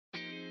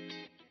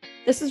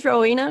This is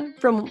Rowena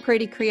from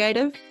Pretty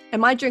Creative,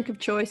 and my drink of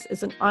choice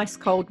is an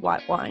ice-cold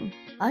white wine.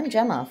 I'm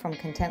Gemma from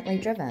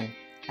Contently Driven,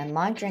 and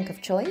my drink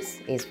of choice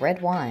is red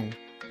wine.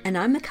 And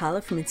I'm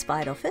Mikala from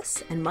Inspired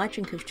Office, and my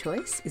drink of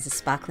choice is a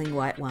sparkling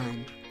white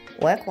wine.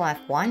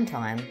 Work-Life Wine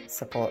Time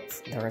supports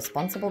the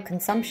responsible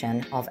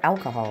consumption of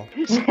alcohol.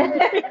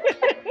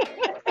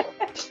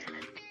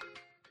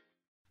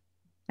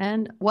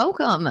 And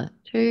welcome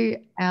to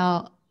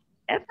our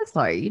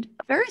episode,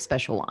 a very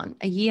special one,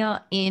 a year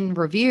in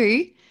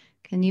review.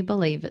 Can you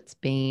believe it's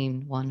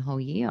been one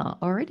whole year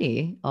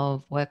already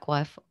of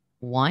Work-Life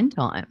Wine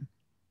Time?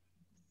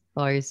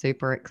 So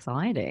super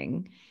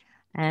exciting.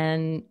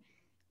 And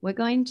we're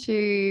going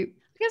to,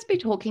 I guess, be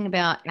talking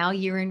about our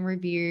year in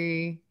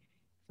review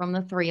from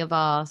the three of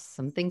us,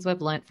 some things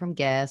we've learnt from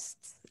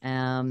guests,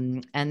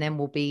 and then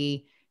we'll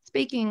be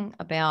speaking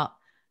about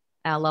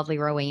our lovely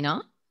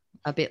Rowena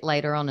a bit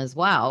later on as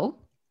well.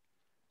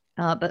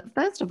 But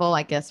first of all,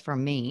 I guess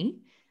from me,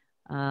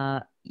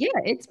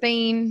 it's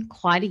been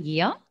quite a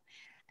year.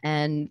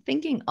 And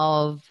thinking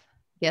of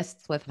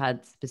guests we've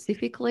had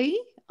specifically,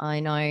 I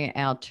know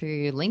our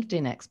two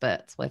LinkedIn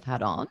experts we've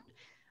had on,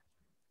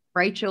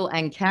 Rachel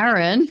and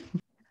Karen.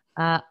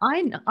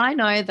 I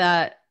know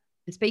that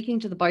speaking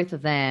to the both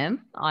of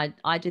them,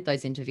 I did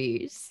those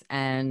interviews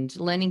and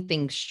learning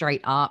things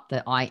straight up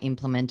that I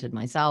implemented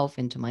myself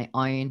into my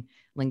own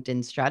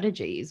LinkedIn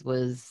strategies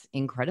was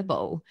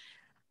incredible.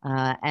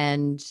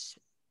 And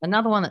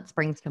another one that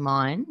springs to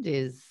mind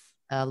is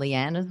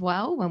Leanne as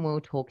well, when we were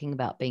talking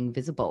about being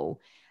visible.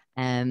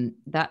 And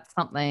that's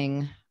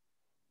something,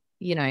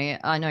 you know,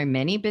 I know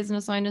many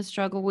business owners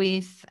struggle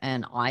with,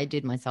 and I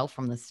did myself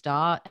from the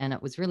start. And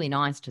it was really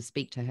nice to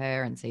speak to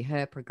her and see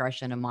her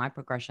progression and my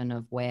progression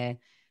of where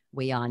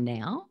we are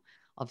now,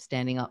 of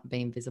standing up and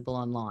being visible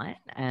online.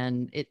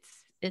 And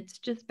it's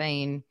just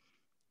been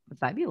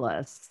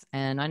fabulous.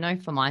 And I know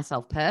for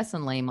myself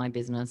personally, my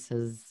business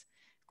has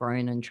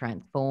grown and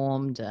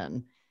transformed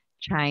and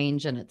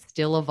changed, and it's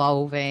still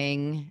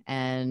evolving.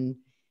 And,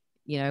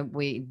 you know,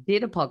 we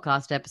did a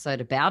podcast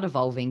episode about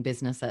evolving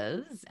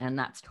businesses, and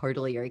that's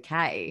totally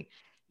okay.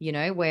 You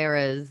know,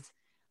 whereas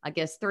I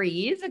guess 3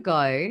 years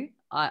ago,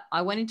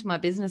 I went into my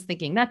business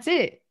thinking, that's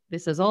it.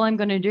 This is all I'm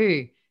going to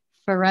do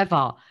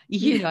forever,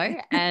 you know,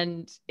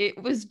 and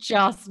it was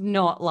just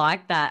not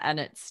like that. And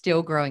it's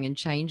still growing and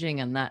changing.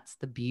 And that's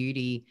the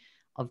beauty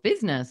of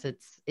business.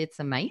 It's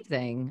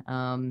amazing.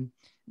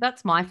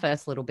 That's my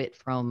first little bit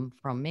from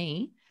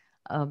me.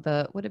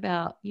 But what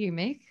about you,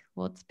 Mick?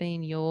 What's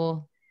been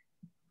your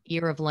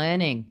year of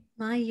learning?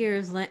 My year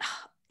of learning,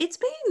 it's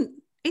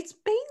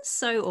been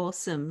so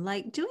awesome.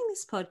 Like doing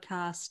this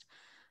podcast,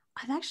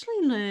 I've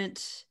actually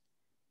learnt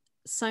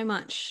so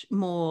much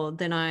more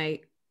than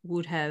I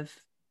would have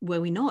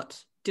were we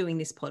not doing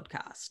this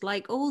podcast.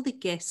 Like all the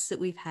guests that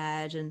we've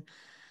had, and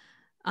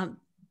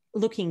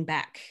looking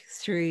back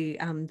through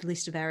the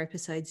list of our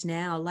episodes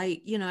now,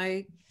 like, you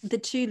know, the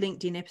two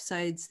LinkedIn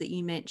episodes that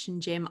you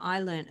mentioned, Jem,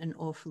 I learned an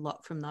awful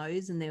lot from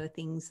those, and there were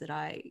things that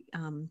I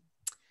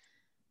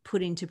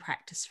put into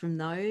practice from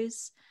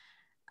those.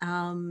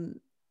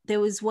 There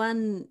was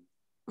one,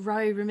 Ro,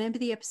 remember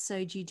the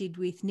episode you did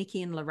with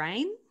Nikki and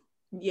Lorraine?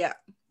 Yeah.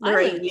 I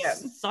learned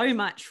so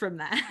much from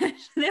that.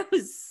 There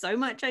was so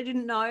much I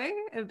didn't know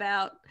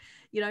about,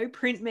 you know,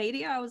 print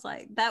media. I was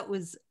like, that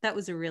was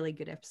a really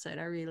good episode.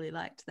 I really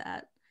liked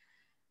that.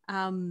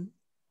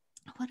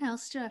 What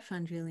else did I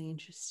find really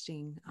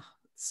interesting? Oh,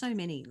 so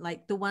many,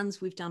 like the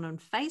ones we've done on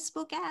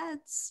Facebook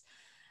ads.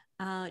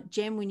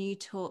 Jem, when you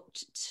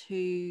talked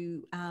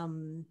to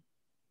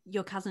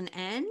your cousin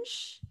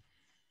Ange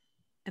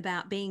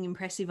about being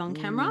impressive on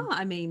camera.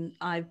 I mean,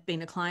 I've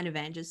been a client of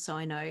Ange's, so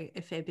I know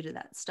a fair bit of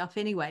that stuff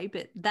anyway,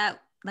 but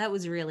that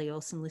was really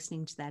awesome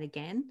listening to that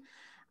again.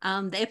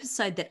 The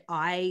episode that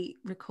I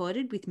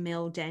recorded with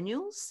Mel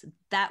Daniels,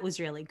 that was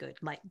really good.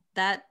 Like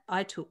that,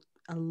 I took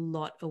a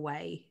lot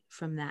away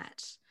from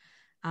that,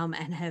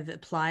 and have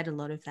applied a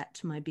lot of that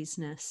to my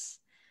business.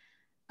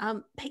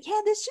 But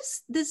yeah,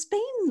 there's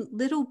been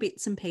little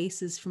bits and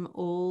pieces from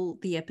all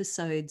the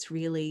episodes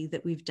really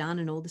that we've done,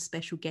 and all the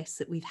special guests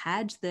that we've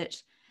had, that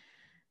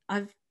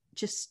I've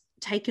just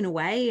taken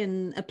away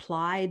and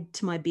applied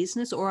to my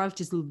business, or I've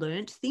just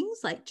learnt things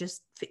like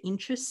just for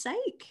interest's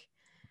sake.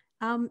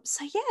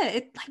 So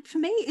yeah, like for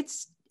me,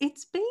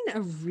 it's been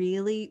a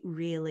really,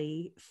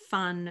 really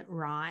fun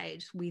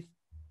ride with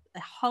a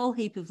whole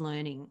heap of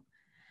learning.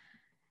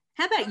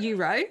 How about you,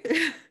 Ro?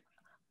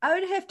 I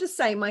would have to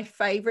say my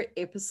favorite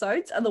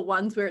episodes are the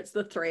ones where it's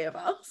the three of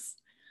us.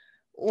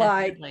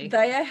 Like Definitely.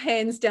 They are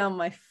hands down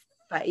my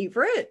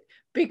favorite,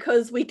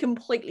 because we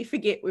completely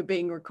forget we're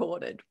being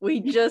recorded. We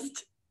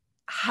just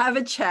have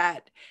a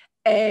chat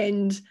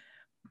and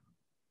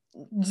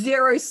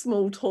zero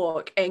small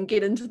talk and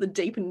get into the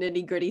deep and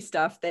nitty gritty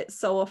stuff that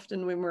so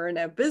often when we're in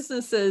our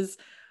businesses,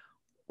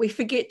 we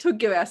forget to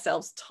give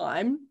ourselves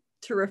time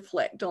to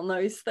reflect on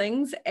those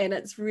things. And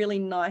it's really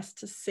nice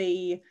to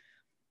see,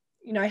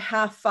 you know,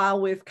 how far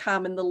we've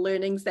come and the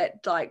learnings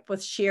that, like,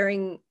 with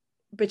sharing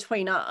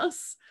between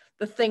us,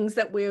 the things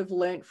that we've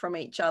learned from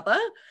each other.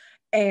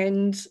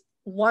 And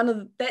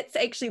that's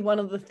actually one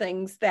of the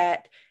things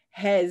that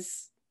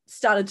has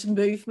started to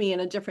move me in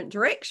a different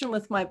direction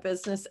with my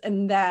business,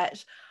 in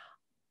that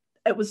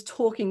it was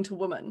talking to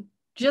women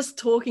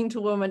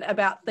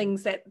about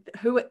things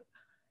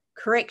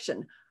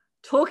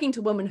talking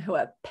to women who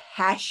are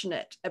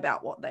passionate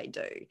about what they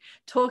do,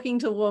 talking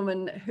to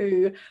women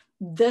who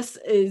this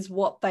is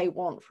what they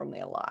want from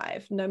their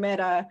life, no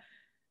matter,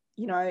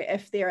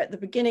 if they're at the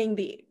beginning,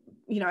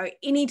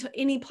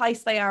 any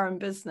place they are in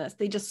business,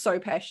 they're just so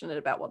passionate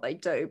about what they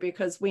do.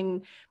 Because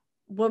when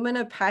women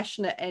are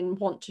passionate and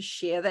want to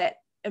share that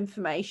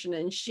information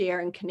and share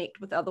and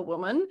connect with other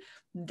women,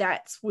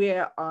 that's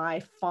where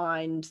I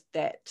find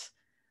that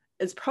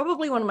is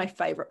probably one of my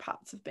favorite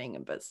parts of being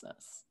in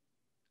business.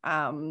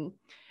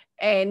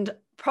 And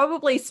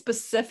probably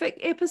specific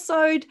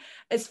episode,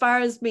 as far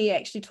as me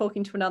actually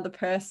talking to another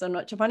person,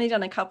 which I've only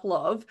done a couple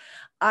of,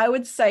 I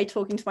would say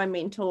talking to my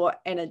mentor,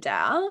 Anna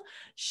Dow.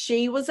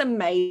 She was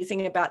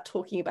amazing about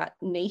talking about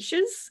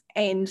niches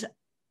and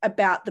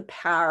about the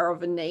power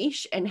of a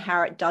niche and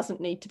how it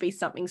doesn't need to be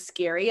something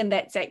scary. And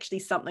that's actually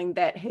something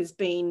that has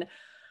been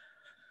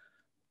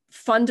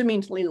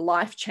fundamentally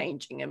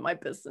life-changing in my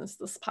business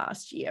this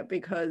past year,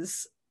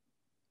 because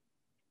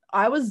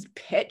I was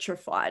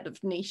petrified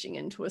of niching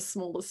into a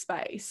smaller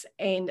space.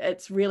 And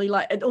it's really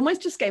it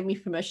almost just gave me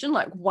permission,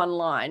 like one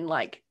line,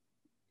 like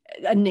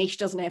a niche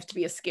doesn't have to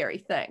be a scary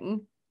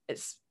thing.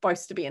 It's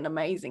supposed to be an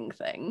amazing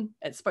thing.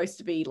 It's supposed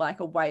to be like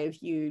a way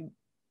of you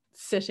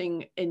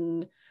sitting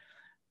in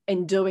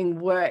and doing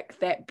work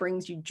that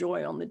brings you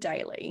joy on the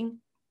daily.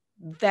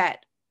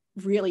 That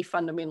really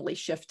fundamentally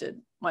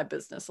shifted my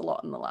business a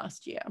lot in the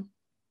last year.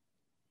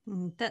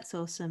 That's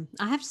awesome.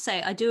 I have to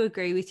say, I do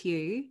agree with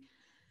you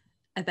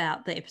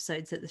about the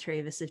episodes that the three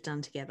of us have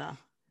done together.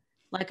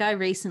 Like, I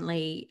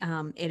recently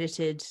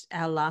edited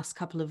our last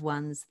couple of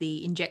ones,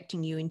 the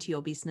injecting you into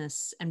your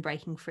business and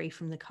breaking free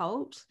from the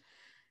cult.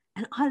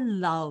 And I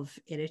love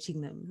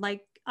editing them.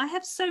 Like, I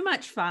have so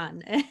much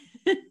fun.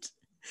 And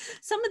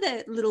some of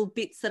the little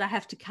bits that I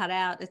have to cut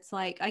out, it's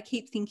like, I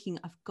keep thinking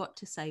I've got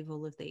to save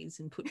all of these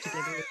and put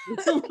together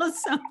a reel or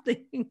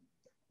something.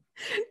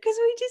 Because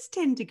we just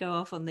tend to go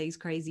off on these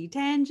crazy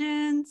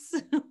tangents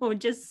or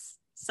just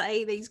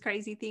say these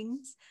crazy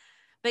things.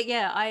 But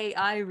yeah,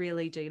 I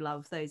really do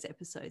love those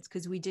episodes,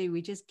 because we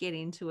just get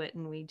into it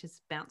and we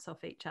just bounce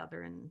off each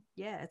other. And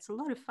yeah, it's a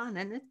lot of fun.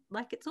 And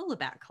it's all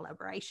about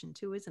collaboration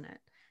too, isn't it?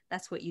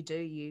 That's what you do.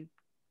 You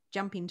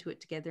jump into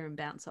it together and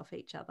bounce off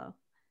each other.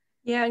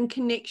 Yeah, and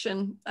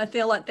connection. I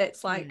feel like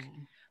that's like,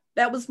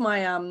 that was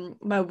my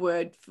my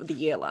word for the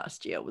year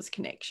last year, was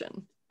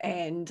connection.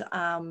 And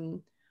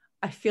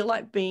I feel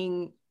like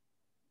being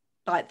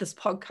like, this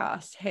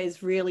podcast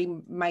has really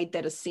made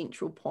that a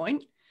central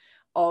point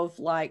of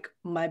like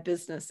my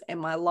business and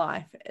my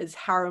life, is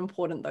how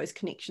important those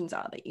connections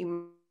are that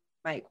you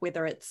make,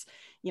 whether it's,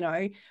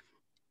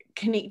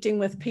 connecting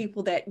with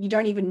people that you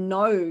don't even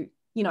know,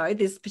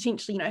 there's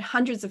potentially,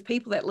 hundreds of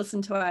people that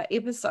listen to our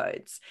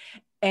episodes,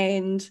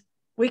 and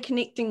we're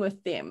connecting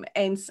with them.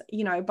 And,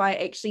 by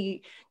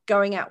actually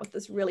going out with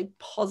this really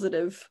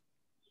positive,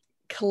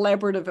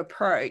 collaborative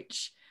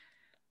approach,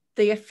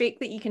 the effect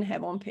that you can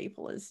have on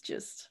people is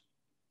just,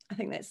 I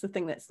think that's the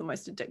thing that's the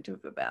most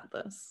addictive about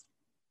this.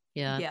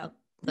 Yeah.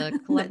 The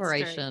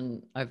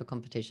collaboration over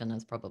competition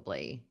is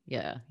probably,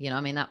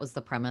 that was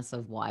the premise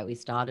of why we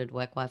started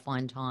Work Wife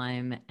Wine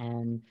Time,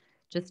 and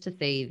just to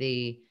see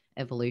the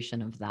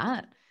evolution of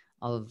that,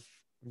 of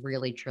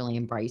really truly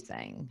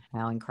embracing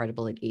how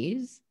incredible it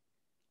is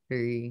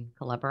to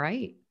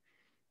collaborate,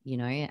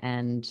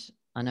 and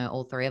I know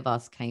all three of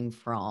us came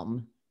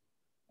from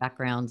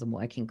backgrounds and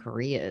working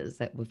careers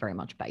that were very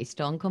much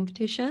based on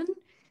competition,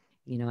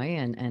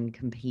 and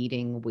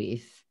competing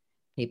with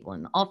people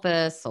in the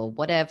office or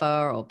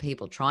whatever, or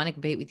people trying to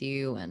compete with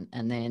you,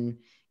 and then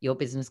your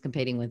business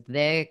competing with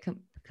their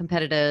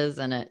competitors,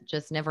 and it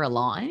just never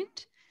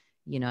aligned,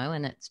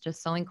 and it's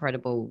just so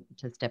incredible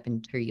to step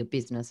into your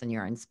business and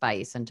your own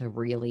space and to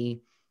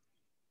really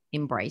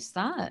embrace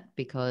that,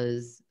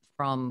 because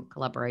from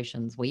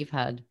collaborations we've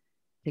had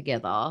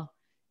together,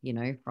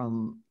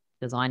 from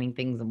designing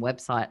things and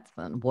websites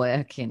and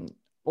work and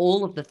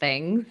all of the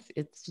things,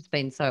 it's just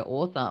been so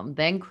awesome.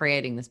 Then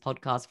creating this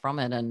podcast from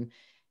it and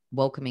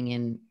welcoming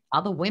in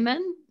other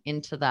women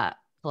into that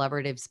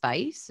collaborative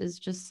space is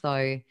just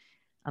so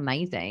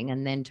amazing.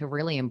 And then to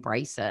really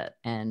embrace it,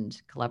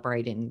 and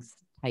collaborating's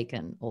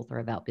taken all three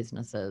of our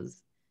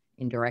businesses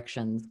in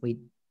directions we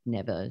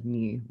never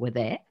knew were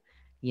there,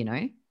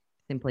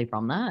 simply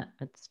from that.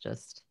 It's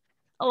just,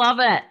 I love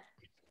it.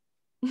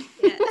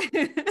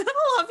 Yeah. I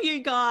love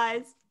you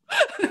guys.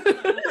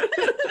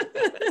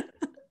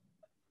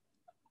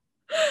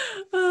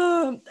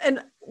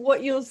 And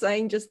what you're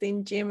saying just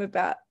then, Jem,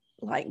 about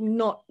like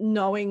not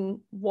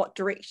knowing what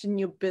direction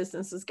your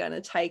business is going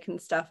to take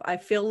and stuff, I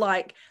feel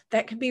like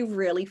that can be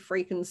really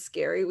freaking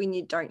scary when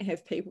you don't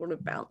have people to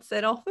bounce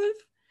that off of,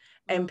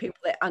 and people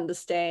that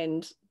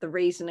understand the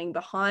reasoning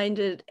behind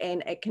it,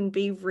 and it can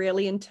be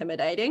really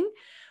intimidating.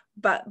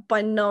 But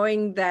by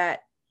knowing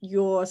that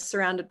you're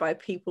surrounded by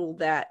people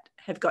that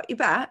have got your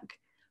back,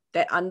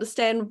 that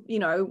understand, you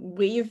know,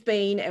 where you've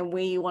been and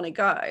where you want to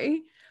go,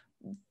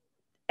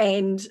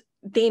 and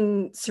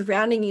then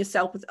surrounding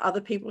yourself with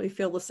other people who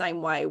feel the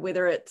same way,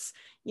 whether it's,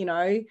 you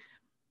know,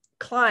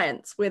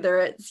 clients, whether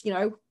it's, you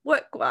know,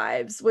 work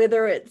wives,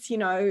 whether it's, you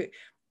know,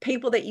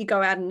 people that you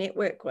go out and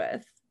network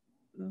with.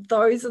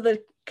 Those are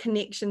the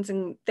connections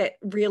and that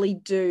really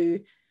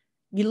do,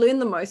 you learn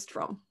the most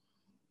from.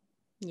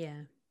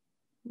 Yeah.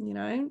 You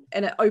know,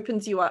 and it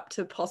opens you up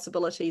to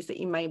possibilities that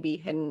you maybe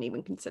hadn't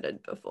even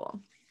considered before.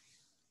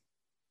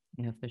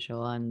 Yeah, for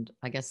sure. And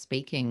I guess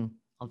speaking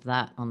of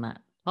that, on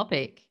that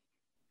topic,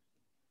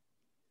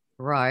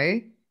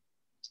 Ro,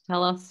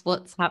 tell us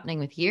what's happening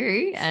with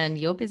you, and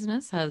your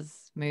business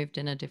has moved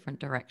in a different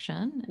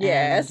direction.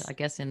 Yes. And I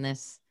guess in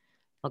this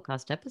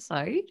podcast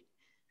episode,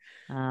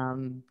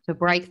 to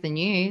break the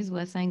news,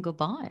 we're saying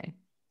goodbye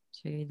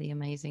to the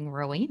amazing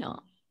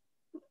Rowena.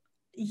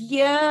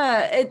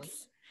 Yeah,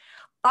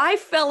 I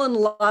fell in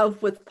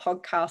love with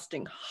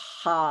podcasting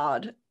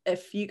hard.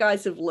 If you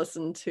guys have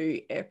listened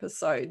to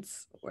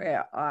episodes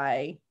where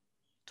I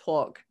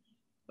talk,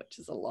 which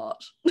is a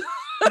lot,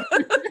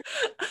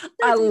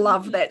 I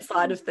love that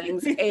side of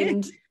things.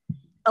 And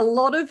a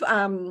lot of,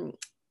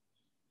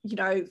 you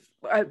know,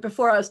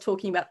 before I was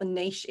talking about the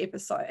niche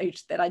episode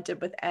that I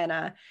did with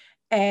Anna,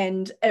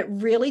 and it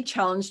really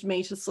challenged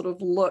me to sort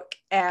of look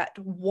at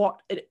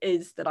what it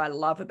is that I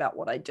love about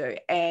what I do.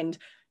 And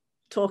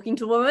talking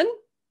to women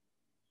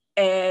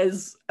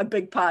is a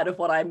big part of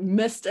what I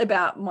missed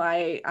about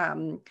my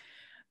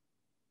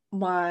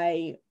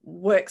my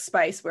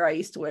workspace where I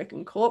used to work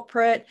in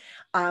corporate.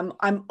 I'm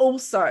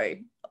also,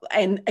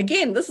 and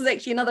again, this is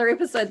actually another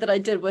episode that I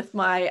did with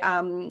my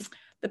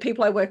the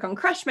people I work on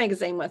Crush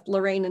magazine with,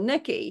 Lorene and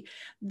Nikki.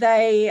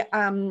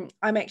 I'm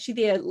actually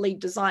their lead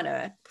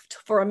designer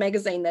for a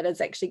magazine that has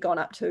actually gone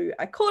up to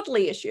a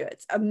quarterly issue.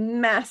 It's a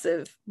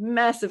massive,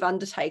 massive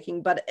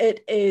undertaking, but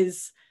it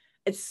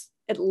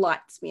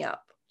lights me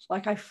up.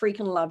 Like, I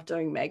freaking love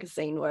doing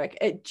magazine work.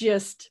 It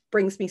just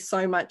brings me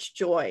so much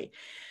joy.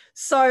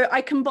 So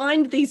I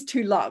combined these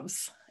two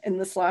loves in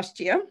this last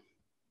year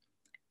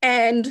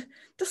and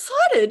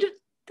decided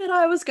that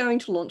I was going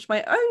to launch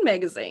my own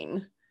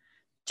magazine,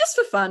 just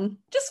for fun,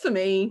 just for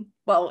me.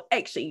 Well,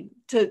 actually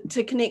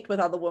to connect with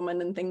other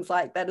women and things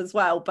like that as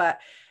well. But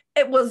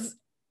it was,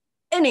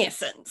 in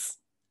essence,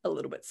 a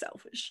little bit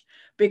selfish,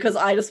 because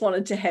I just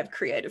wanted to have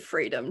creative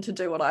freedom to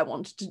do what I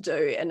wanted to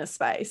do in a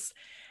space.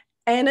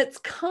 And it's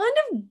kind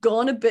of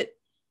gone a bit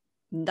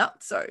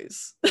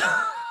nutsos.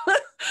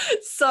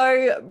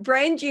 So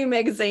Brand New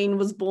Magazine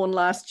was born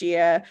last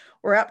year.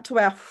 We're up to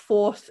our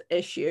 4th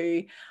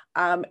issue.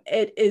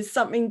 It is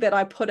something that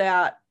I put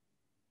out.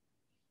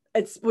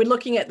 We're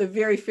looking at the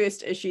very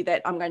first issue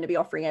that I'm going to be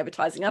offering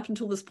advertising. Up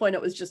until this point,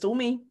 it was just all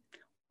me.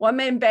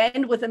 One-man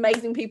band with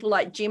amazing people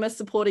like Gemma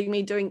supporting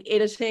me, doing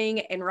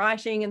editing and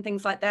writing and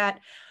things like that.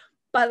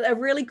 But a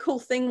really cool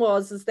thing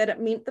is that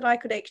it meant that I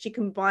could actually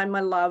combine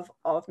my love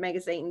of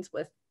magazines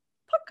with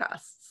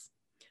podcasts.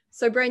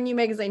 So Brand New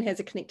Magazine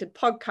has a connected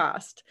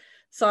podcast.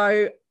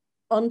 So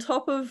on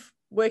top of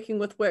working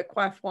with Work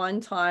Wife Wine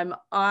Time,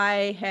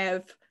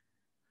 I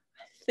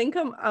think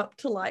I'm up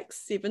to like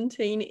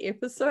 17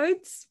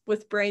 episodes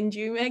with Brand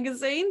New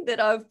Magazine that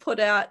I've put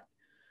out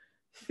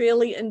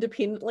fairly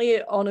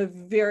independently on a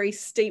very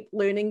steep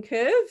learning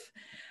curve.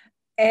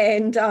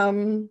 And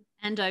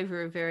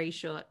over a very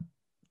short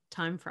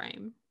time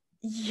frame.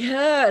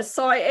 Yeah,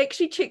 so I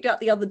actually checked out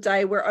the other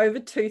day, we're over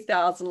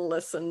 2,000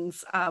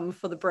 listens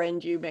for the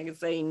Brand New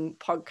Magazine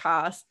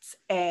podcasts,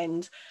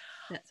 and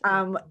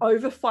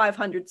over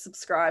 500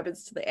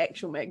 subscribers to the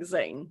actual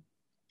magazine.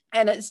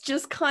 And it's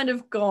just kind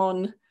of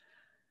gone,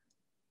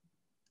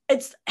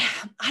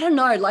 I don't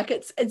know, like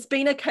it's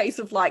been a case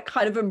of like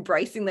kind of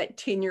embracing that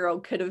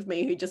 10-year-old kid of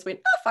me who just went,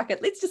 oh, fuck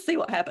it, let's just see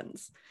what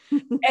happens.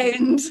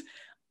 And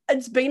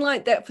it's been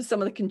like that for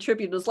some of the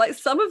contributors. Like,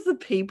 some of the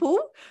people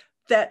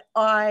that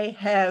I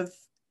have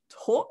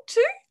talked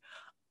to,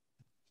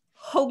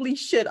 holy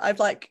shit, I've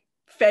like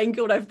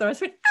fangirled over them. I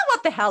went, oh,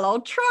 what the hell,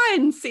 I'll try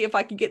and see if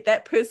I can get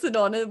that person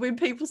on. And when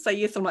people say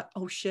yes, I'm like,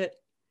 oh shit,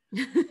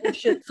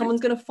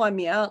 someone's going to find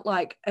me out.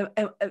 Like,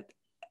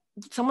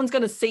 someone's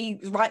going to see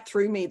right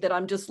through me that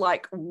I'm just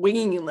like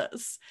winging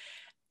this.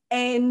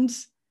 And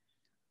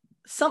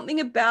something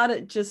about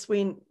it just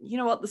went, you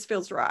know what, this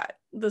feels right.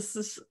 This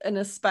is in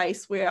a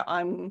space where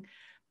I'm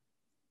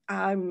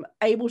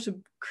able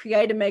to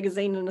create a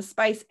magazine in a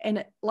space.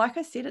 And like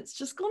I said, it's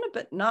just gone a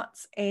bit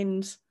nuts.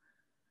 And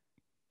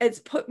it's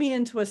put me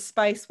into a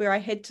space where I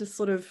had to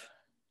sort of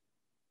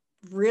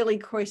really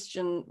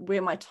question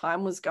where my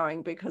time was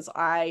going, because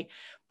I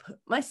put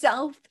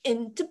myself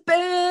into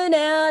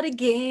burnout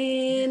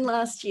again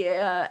last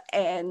year.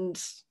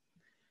 And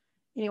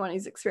anyone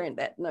who's experienced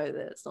that know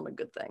that it's not a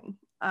good thing.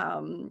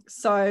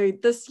 So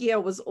this year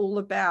was all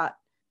about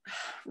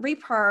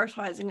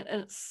reprioritizing,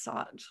 and it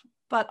sucked.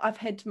 But I've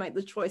had to make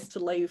the choice to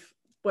leave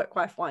Work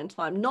Wife Wine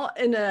Time, not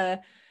in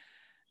that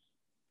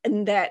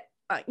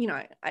you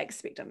know, I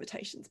expect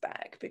invitations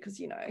back because,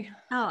 you know,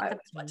 Oh, I always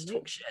like to absolutely.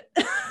 talk shit.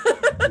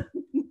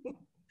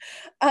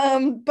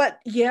 But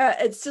yeah,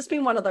 it's just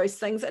been one of those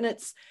things, and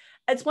it's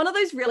one of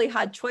those really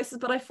hard choices.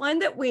 But I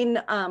find that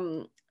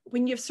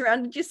when you've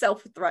surrounded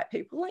yourself with the right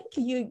people, like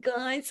you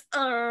guys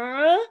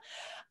are,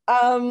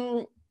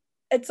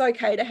 it's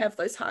okay to have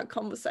those hard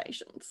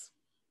conversations.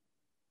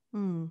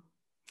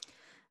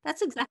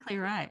 That's exactly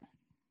right.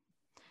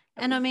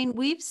 And I mean,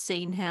 we've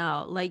seen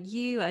how, like,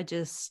 you are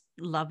just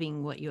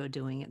loving what you're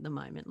doing at the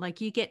moment.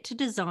 Like, you get to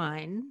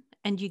design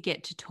and you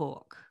get to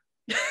talk.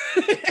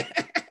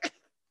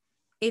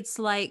 It's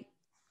like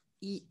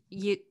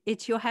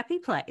it's your happy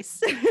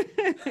place.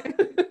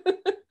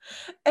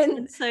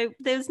 And so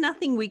there's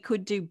nothing we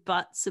could do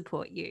but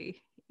support you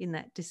in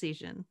that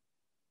decision.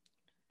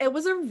 It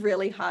was a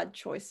really hard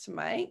choice to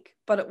make,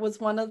 but it was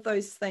one of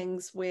those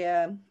things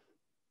where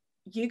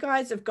you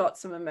guys have got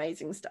some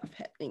amazing stuff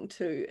happening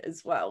too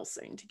as well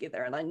soon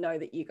together, and I know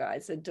that you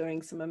guys are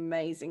doing some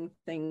amazing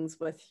things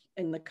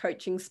in the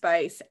coaching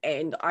space,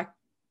 and I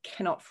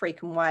cannot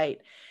freaking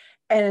wait.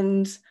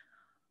 And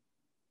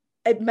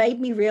it made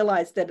me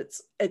realize that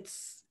it's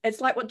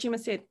like what Gemma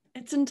said,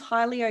 it's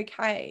entirely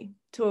okay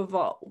to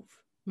evolve.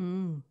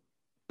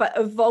 But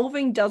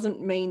evolving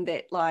doesn't mean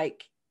that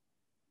like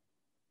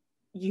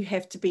you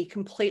have to be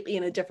completely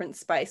in a different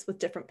space with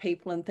different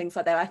people and things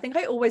like that. I think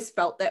I always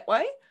felt that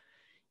way,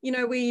 you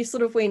know, where you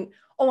sort of went,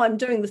 oh, I'm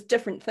doing this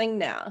different thing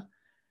now.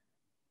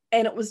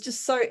 And it was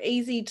just so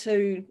easy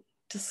to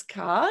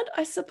discard,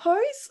 I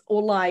suppose,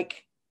 or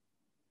like,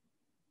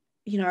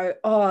 you know,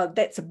 oh,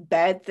 that's a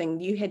bad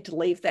thing. You had to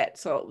leave that,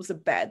 so it was a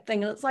bad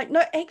thing. And it's like,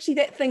 no, actually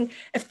that thing,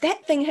 if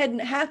that thing hadn't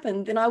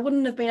happened, then I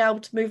wouldn't have been able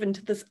to move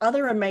into this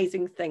other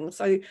amazing thing.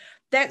 So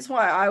that's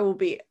why I will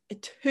be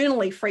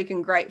eternally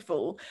freaking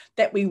grateful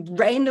that we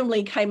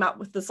randomly came up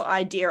with this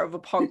idea of a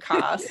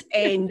podcast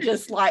and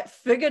just like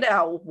figured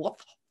out what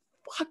the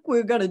fuck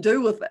we're going to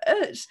do with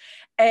it,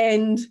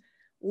 and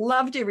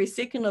loved every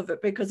second of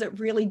it, because it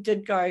really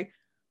did go,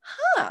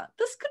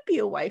 this could be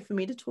a way for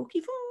me to talk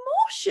even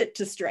more shit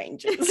to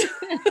strangers.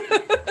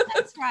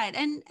 That's right.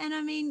 And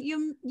I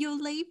mean,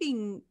 you're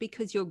leaving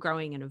because you're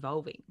growing and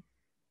evolving.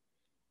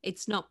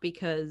 It's not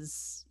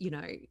because, you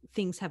know,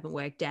 things haven't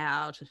worked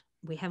out,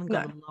 we haven't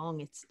got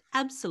along. It's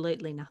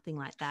absolutely nothing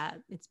like that.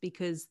 It's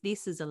because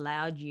this has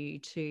allowed you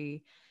to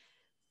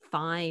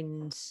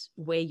find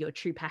where your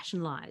true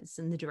passion lies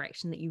and the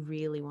direction that you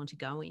really want to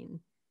go in.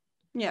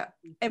 Yeah.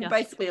 And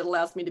basically it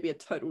allows me to be a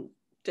total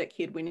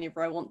dickhead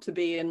whenever I want to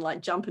be, and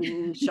like jump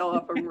and show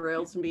up on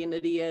rails and be an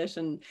idiot.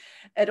 And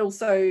it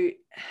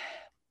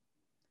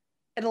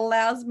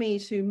allows me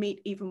to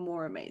meet even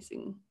more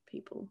amazing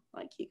people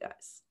like you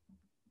guys.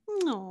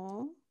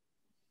 Aww.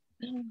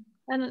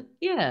 And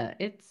yeah,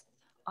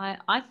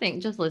 I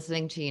think just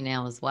listening to you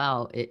now as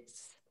well,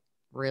 it's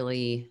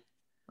really,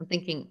 I'm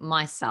thinking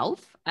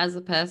myself as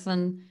a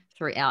person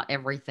throughout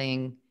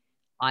everything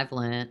I've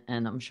learned,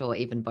 and I'm sure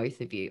even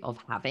both of you,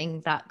 of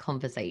having that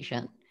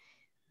conversation,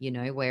 you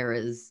know,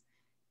 whereas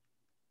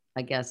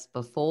I guess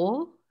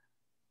before,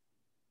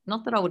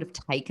 not that I would have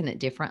taken it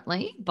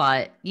differently,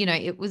 but, you know,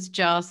 it was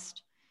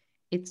just,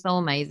 it's so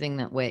amazing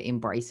that we're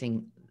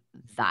embracing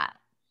that,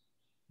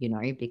 you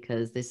know,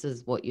 because this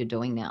is what you're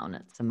doing now and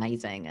it's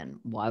amazing. And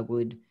why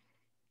would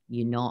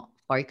you not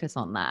focus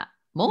on that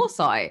more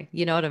so?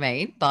 You know what I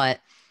mean? But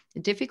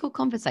difficult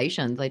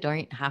conversations, they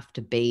don't have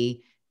to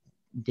be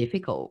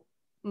difficult.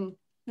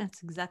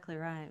 That's exactly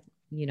right.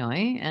 You know,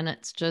 and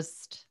it's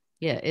just,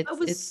 yeah,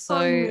 it's so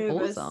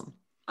nervous. Awesome.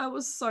 I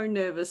was so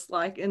nervous,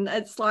 like, and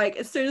it's like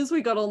as soon as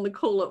we got on the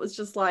call, it was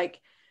just like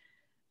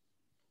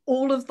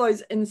all of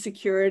those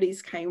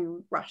insecurities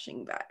came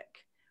rushing back,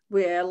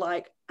 where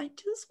like, I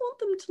just want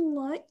them to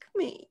like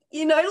me,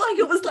 you know, like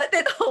it was like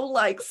that whole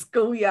like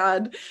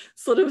schoolyard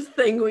sort of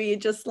thing where you're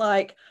just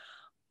like,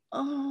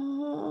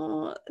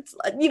 oh, it's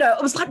like, you know,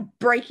 it was like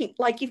breaking,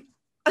 like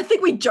I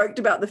think we joked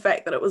about the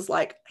fact that it was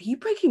like, are you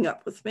breaking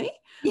up with me?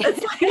 Yeah.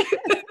 It's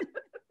like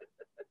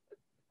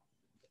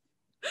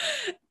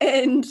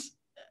and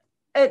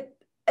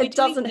it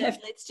doesn't have,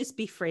 let's just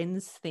be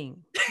friends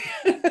thing.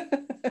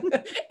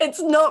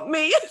 It's not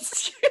me,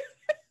 it's you.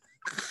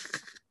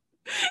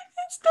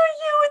 It's not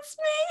you, it's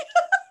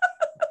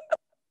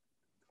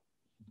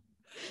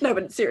me. No,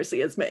 but it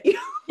seriously is me.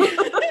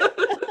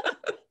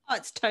 Oh,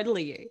 it's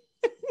totally you.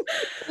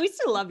 We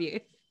still love you.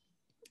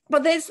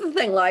 But that's the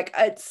thing, like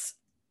it's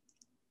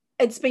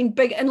been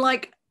big, and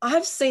like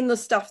I've seen the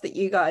stuff that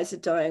you guys are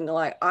doing.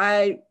 Like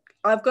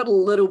I've got a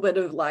little bit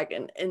of like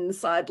an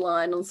inside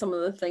line on some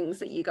of the things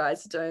that you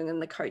guys are doing in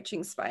the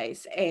coaching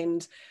space.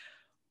 And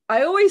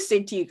I always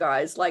said to you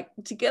guys, like,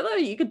 together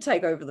you could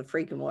take over the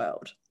freaking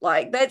world.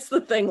 Like, that's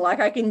the thing.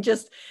 Like, I can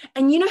just,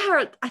 and you know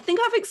how, I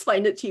think I've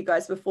explained it to you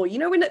guys before, you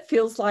know, when it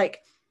feels like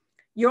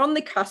you're on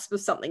the cusp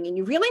of something and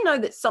you really know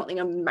that something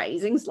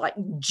amazing is like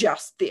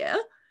just there.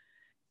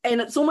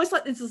 And it's almost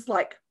like there's this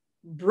like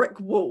brick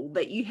wall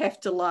that you have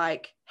to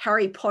like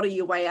Harry Potter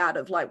your way out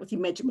of, like with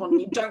your magic wand,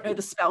 and you don't know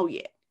the spell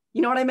yet.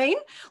 You know what I mean?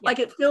 Yeah. Like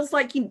it feels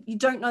like you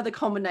don't know the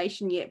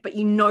combination yet, but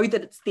you know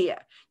that it's there.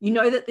 You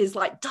know that there's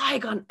like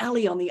Diagon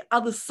Alley on the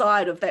other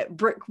side of that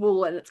brick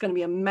wall and it's going to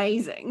be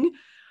amazing.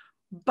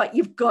 But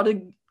you've got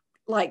to,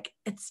 like,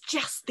 it's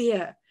just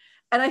there.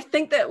 And I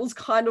think that was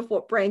kind of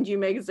what Brand New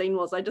Magazine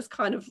was. I just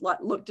kind of like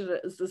looked at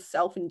it as this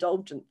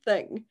self-indulgent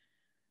thing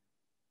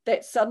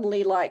that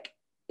suddenly like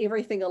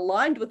everything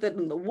aligned with it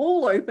and the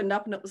wall opened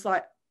up and it was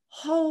like,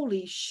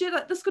 holy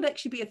shit, this could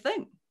actually be a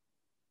thing.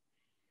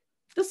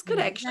 This could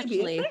actually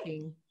be a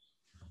thing.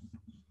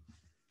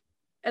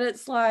 And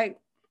it's like,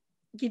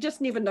 you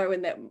just never know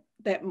when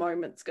that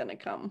moment's going to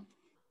come.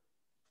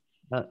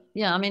 But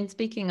yeah, I mean,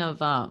 speaking of,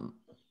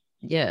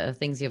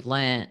 things you've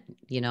learned,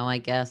 I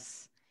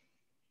guess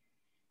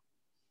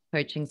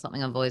coaching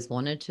something I've always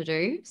wanted to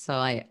do. So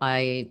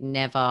I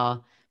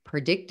never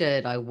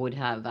predicted I would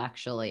have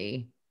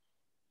actually,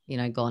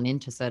 gone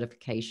into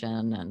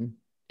certification. And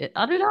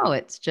I don't know,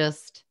 it's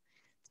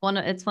one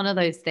of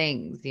those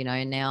things,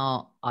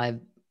 now I've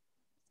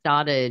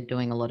started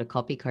doing a lot of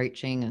copy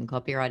coaching and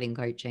copywriting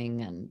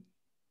coaching, and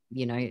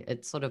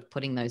it's sort of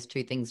putting those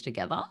two things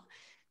together,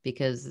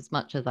 because as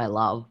much as I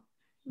love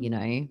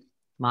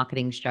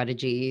marketing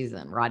strategies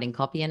and writing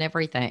copy and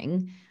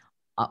everything,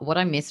 what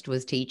I missed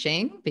was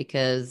teaching,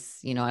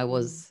 because I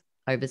was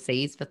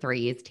overseas for 3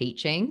 years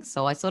teaching.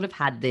 So I sort of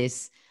had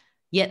this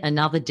yet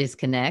another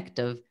disconnect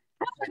of,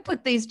 how do I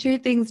put these two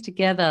things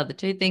together, the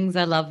two things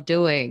I love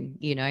doing,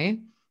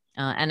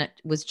 and it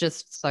was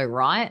just so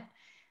right.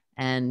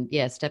 And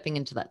yeah, stepping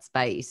into that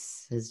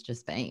space has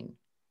just been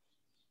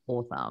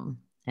awesome.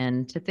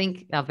 And to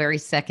think our very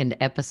second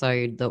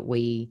episode that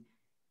we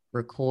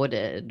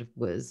recorded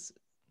was,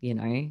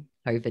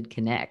 COVID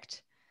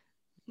Connect.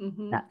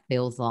 Mm-hmm. That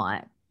feels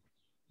like,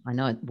 I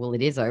know, well,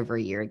 it is over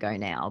a year ago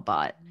now,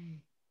 but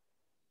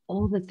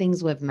all the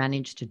things we've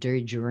managed to do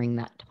during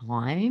that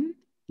time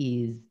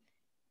is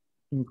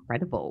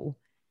incredible.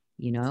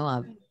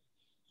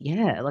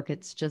 Like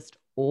it's just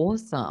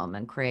awesome.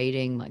 And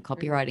creating my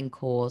copywriting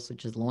course,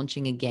 which is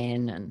launching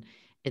again, and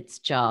it's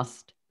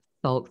just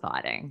so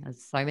exciting.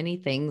 There's so many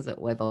things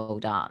that we've all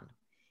done.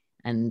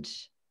 And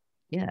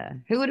yeah,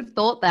 who would have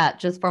thought that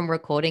just from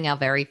recording our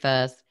very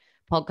first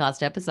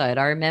podcast episode?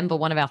 I remember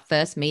one of our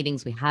first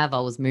meetings we have, I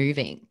was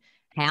moving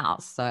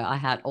house, so I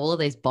had all of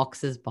these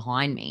boxes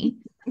behind me.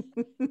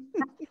 So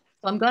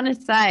I'm going to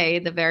say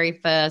the very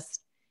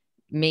first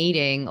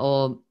meeting,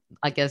 or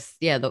I guess,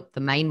 the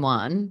main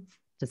one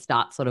to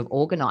start sort of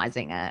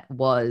organizing it,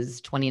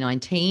 was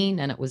 2019,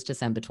 and it was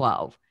December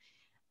 12.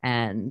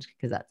 And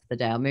because that's the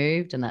day I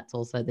moved, and that's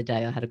also the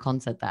day I had a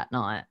concert that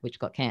night, which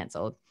got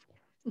cancelled.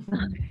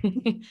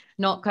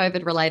 Not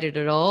COVID related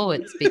at all.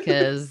 It's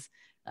because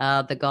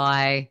the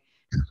guy,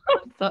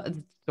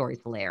 the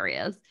story's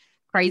hilarious.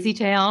 Crazy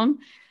Town.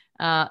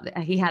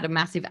 He had a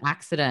massive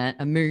accident.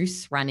 A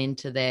moose ran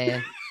into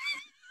their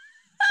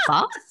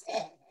bus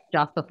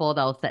just before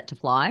they were set to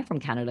fly from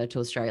Canada to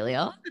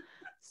Australia.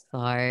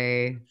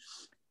 So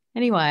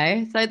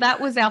anyway, so that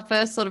was our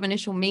first sort of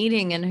initial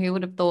meeting. And who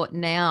would have thought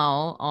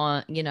now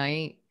on,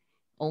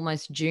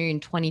 almost June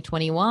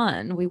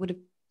 2021, we would have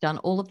done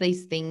all of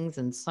these things,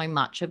 and so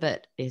much of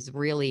it has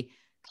really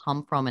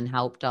come from and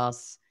helped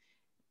us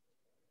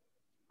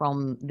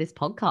from this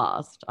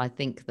podcast. I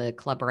think the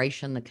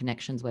collaboration, the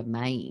connections we've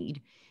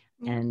made,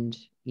 and,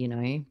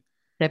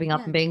 stepping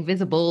up and being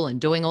visible and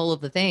doing all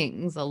of the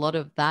things, a lot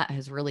of that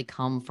has really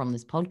come from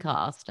this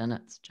podcast. And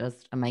it's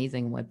just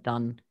amazing.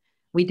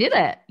 We did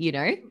it, we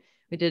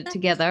did it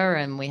together,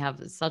 and we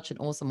have such an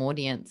awesome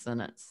audience,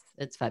 and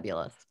it's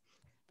fabulous.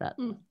 But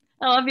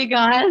I love you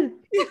guys.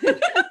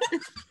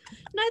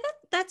 No,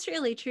 that's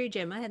really true,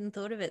 Gem. I hadn't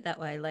thought of it that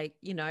way. Like,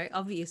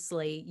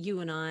 obviously you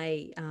and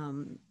I,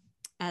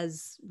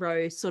 as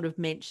Rose sort of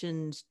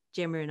mentioned,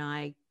 Gemma and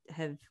I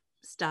have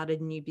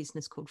started a new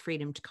business called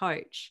Freedom to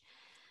Coach,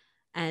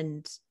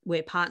 and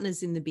we're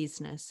partners in the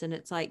business. And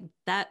it's like,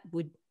 that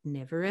would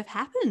never have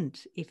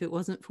happened if it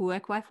wasn't for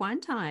Work Wife Wine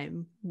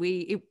Time.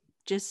 It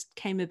just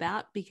came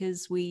about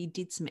because we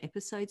did some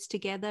episodes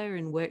together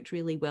and worked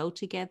really well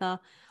together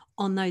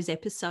on those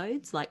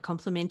episodes, like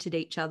complemented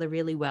each other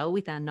really well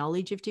with our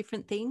knowledge of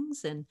different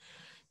things. And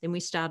then we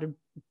started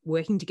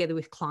working together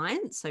with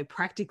clients, so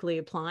practically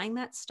applying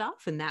that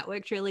stuff, and that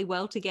worked really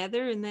well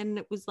together. And then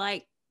it was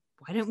like,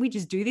 why don't we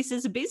just do this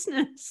as a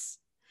business?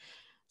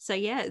 So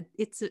yeah,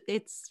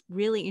 it's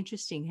really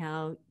interesting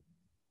how,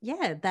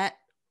 that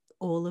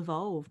all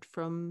evolved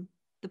from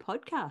the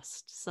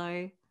podcast.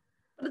 So,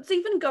 but it's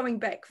even going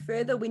back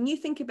further when you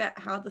think about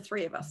how the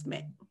three of us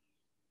met.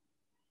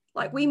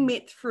 Like, we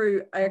met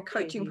through a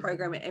coaching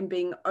program and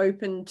being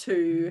open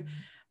to,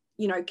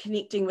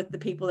 connecting with the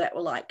people that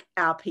were like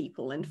our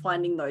people and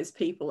finding those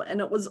people. And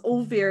it was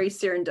all very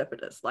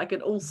serendipitous. Like,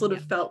 it all sort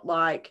of felt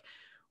like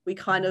we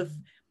kind of,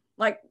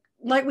 like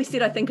we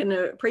said, I think in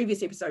a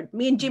previous episode,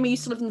 me and Gemma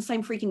used to live in the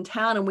same freaking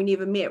town and we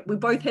never met. We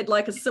both had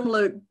like a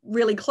similar,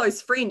 really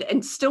close friend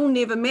and still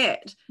never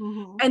met.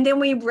 Mm-hmm. And then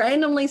we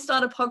randomly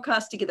start a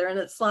podcast together. And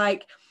it's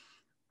like,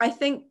 I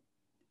think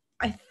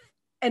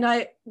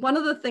one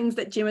of the things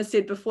that Gemma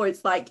said before,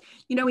 it's like,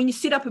 you know, when you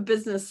set up a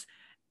business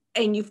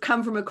and you've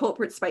come from a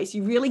corporate space,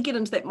 you really get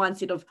into that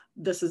mindset of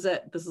this is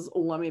it, this is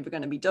all I'm ever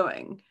going to be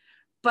doing.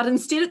 But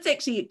instead, it's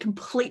actually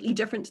completely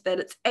different to that.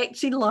 It's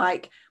actually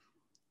like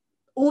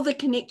all the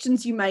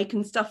connections you make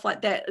and stuff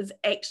like that is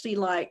actually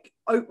like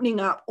opening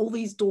up all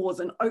these doors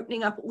and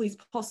opening up all these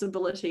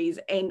possibilities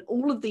and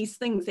all of these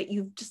things that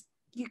you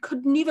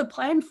could never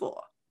plan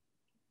for,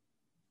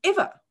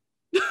 ever.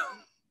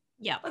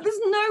 Yeah. Like, there's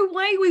no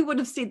way we would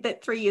have said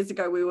that 3 years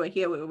ago we were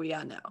here where we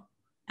are now.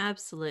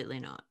 Absolutely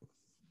not.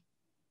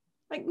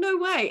 Like, no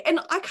way. And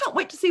I can't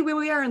wait to see where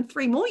we are in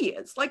 3 more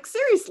years. Like,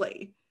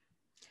 seriously.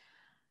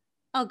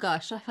 Oh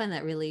gosh, I find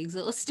that really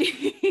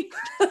exhausting.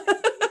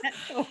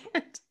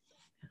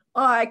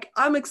 Like,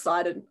 I'm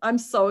excited. I'm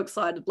so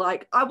excited.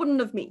 Like, I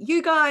wouldn't have met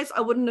you guys. I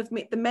wouldn't have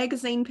met the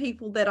magazine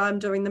people that I'm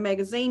doing the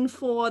magazine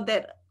for,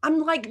 that I'm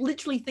like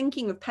literally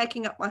thinking of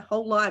packing up my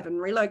whole life and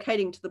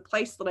relocating to the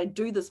place that I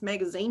do this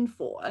magazine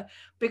for,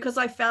 because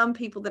I found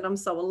people that I'm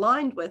so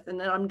aligned with and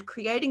that I'm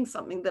creating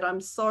something that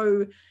I'm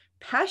so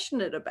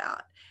passionate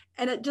about.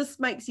 And it just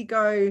makes you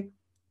go,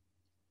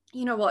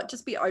 you know what,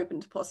 just be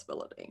open to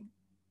possibility.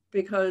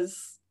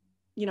 Because,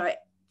 you know,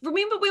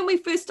 remember when we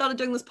first started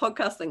doing this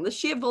podcast thing, the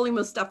sheer volume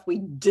of stuff we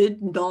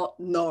did not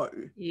know.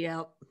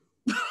 Yep.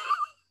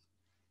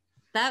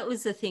 That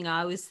was the thing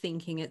I was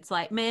thinking. It's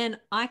like, man,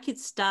 I could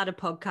start a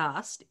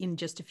podcast in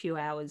just a few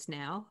hours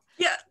now.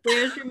 Yeah.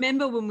 Whereas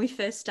remember when we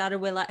first started,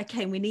 we're like,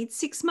 okay, we need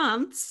 6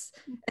 months.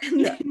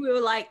 And then we were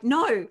like,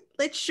 no,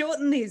 let's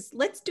shorten this.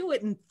 Let's do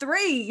it in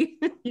 3.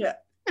 Yeah.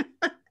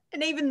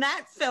 And even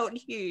that felt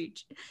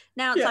huge.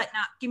 Now it's like,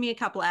 nah, give me a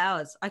couple of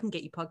hours. I can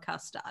get your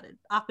podcast started,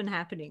 up and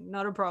happening.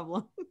 Not a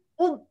problem.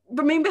 Well,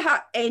 remember how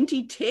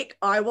anti-tech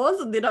I was?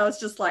 And then I was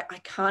just like, I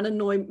can't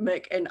annoy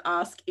Mick and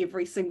ask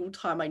every single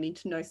time I need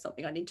to know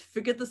something. I need to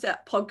figure this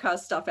out, podcast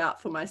stuff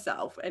out for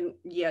myself. And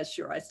yeah,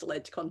 sure, I still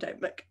had to contact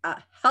Mick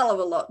a hell of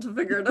a lot to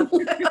figure it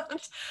all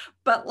out.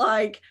 But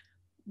like,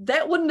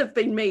 that wouldn't have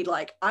been me.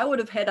 Like, I would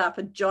have had up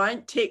a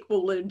giant tech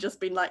wall and just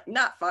been like,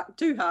 nah, fuck,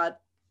 too hard.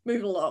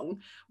 Move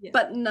along. Yeah.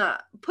 But nah,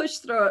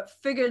 pushed through it,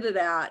 figured it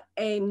out,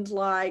 and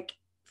like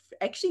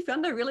actually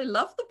found I really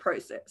loved the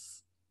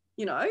process.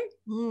 You know,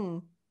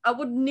 I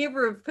would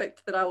never have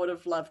picked that I would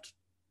have loved,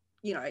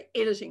 you know,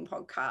 editing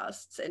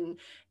podcasts and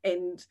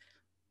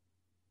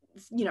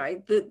you know,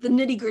 the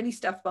nitty-gritty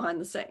stuff behind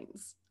the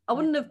scenes. I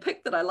wouldn't have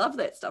picked that I love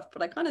that stuff,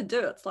 but I kind of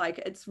do. It's like,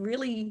 it's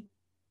really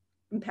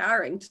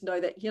empowering to know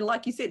that, you know,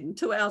 like you said, in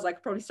 2 hours I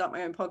could probably start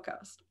my own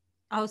podcast.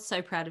 I was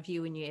so proud of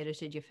you when you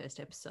edited your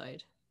first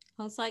episode.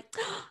 I was like,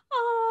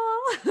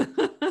 oh.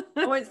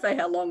 I won't say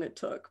how long it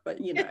took,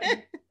 but you know.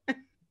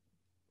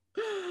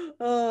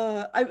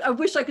 I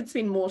wish I could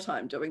spend more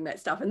time doing that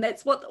stuff. And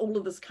that's what all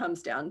of this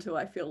comes down to.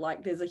 I feel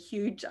like there's a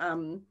huge,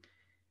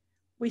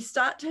 we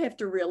start to have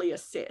to really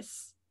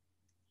assess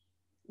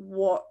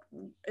what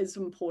is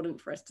important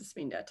for us to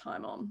spend our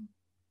time on.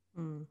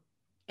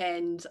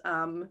 And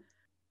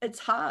it's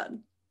hard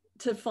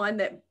to find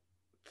that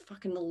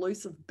fucking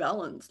elusive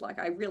balance. Like,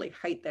 I really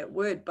hate that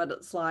word, but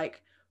it's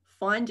like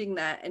finding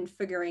that and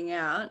figuring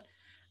out,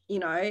 you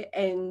know,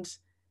 and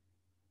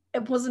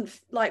it wasn't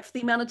like, for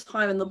the amount of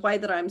time and the way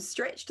that I'm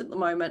stretched at the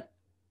moment,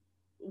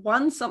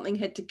 something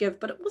had to give,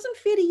 but it wasn't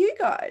fair to you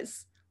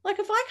guys. Like,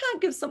 if I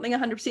can't give something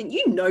 100%,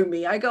 you know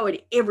me, I go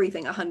at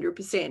everything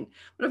 100%.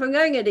 But if I'm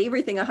going at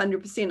everything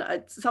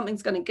 100%,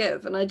 something's going to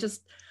give. And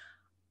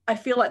I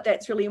feel like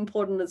that's really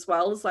important as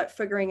well, is like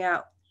figuring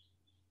out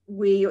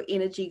where your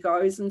energy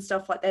goes and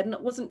stuff like that. And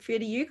it wasn't fair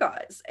to you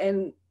guys.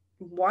 And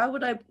why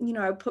would I, you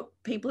know, put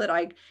people that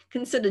I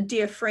consider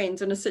dear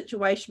friends in a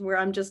situation where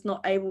I'm just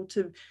not able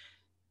to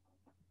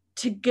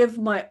give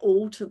my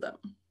all to them?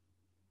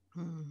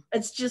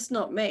 It's just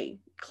not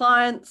me.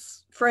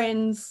 Clients,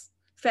 friends,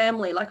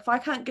 family, like, if I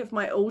can't give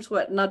my all to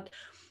it, and I'd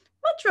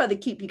much rather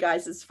keep you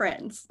guys as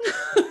friends.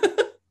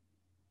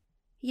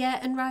 Yeah,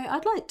 and Ray,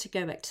 I'd like to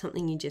go back to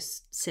something you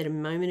just said a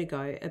moment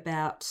ago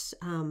about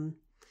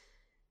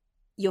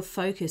your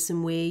focus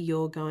and where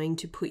you're going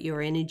to put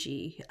your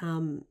energy,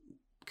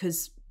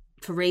 because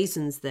for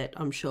reasons that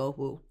I'm sure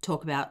we'll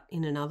talk about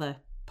in another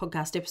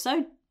podcast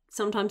episode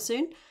sometime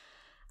soon,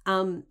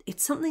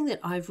 it's something that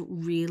I've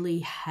really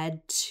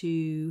had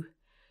to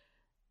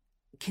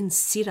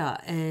consider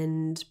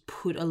and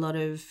put a lot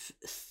of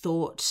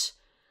thought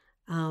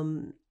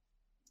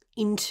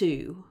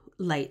into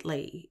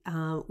lately.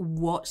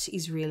 What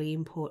is really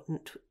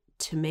important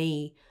to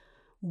me?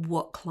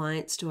 What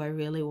clients do I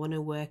really want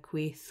to work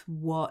with?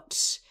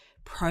 What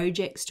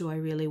projects do I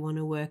really want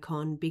to work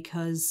on?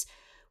 Because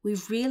we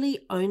really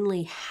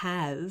only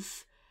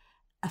have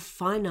a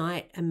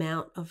finite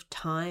amount of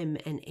time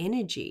and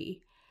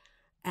energy.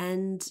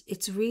 And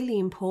it's really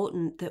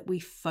important that we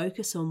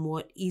focus on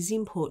what is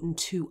important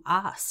to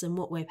us and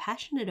what we're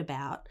passionate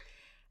about,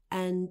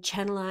 and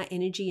channel our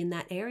energy in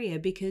that area.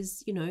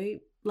 Because, you know,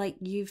 like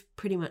you've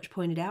pretty much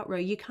pointed out, Ro,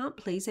 you can't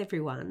please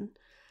everyone.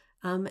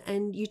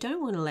 And you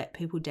don't want to let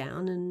people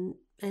down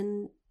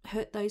and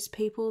hurt those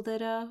people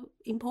that are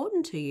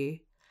important to you.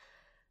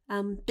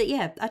 But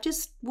yeah, I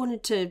just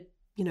wanted to,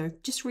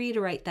 just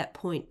reiterate that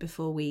point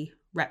before we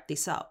wrap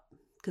this up,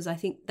 because I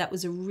think that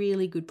was a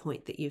really good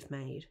point that you've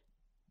made.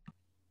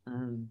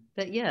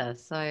 But yeah,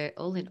 so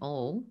all in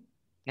all,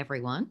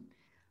 everyone,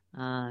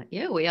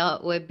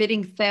 we're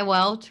bidding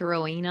farewell to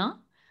Rowena.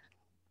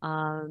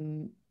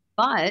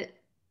 But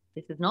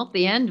this is not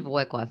the end of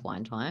Work-Life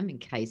Wine Time, in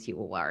case you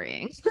were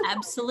worrying.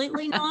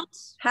 Absolutely not.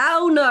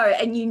 Hell no.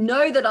 And you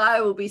know that I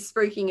will be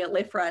spruiking it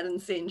left, right,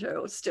 and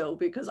center still,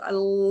 because I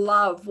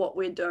love what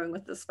we're doing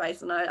with the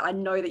space. And I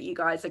know that you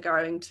guys are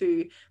going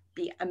to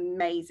be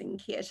amazing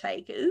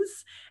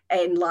caretakers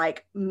and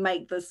like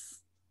make this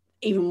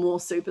even more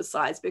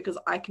supersized, because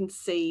I can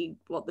see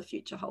what the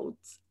future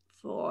holds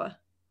for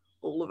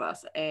all of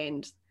us.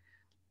 And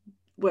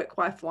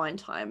Work-Life Wine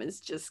Time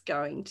is just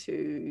going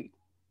to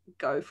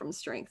go from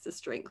strength to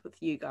strength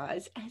with you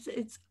guys as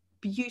it's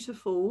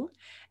beautiful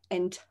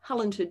and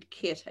talented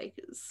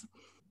caretakers.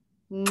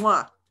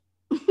 Mwah.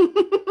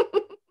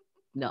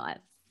 Nice.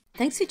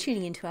 Thanks for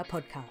tuning into our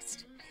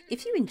podcast.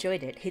 If you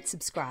enjoyed it, hit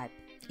subscribe.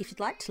 If you'd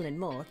like to learn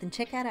more, then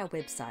check out our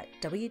website,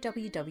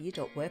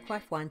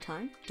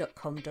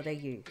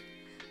 www.worklifewinetime.com.au.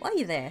 While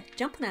you're there,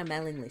 jump on our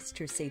mailing list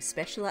to receive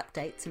special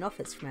updates and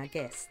offers from our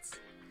guests.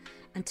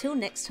 Until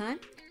next time,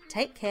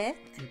 take care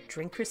and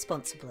drink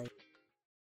responsibly.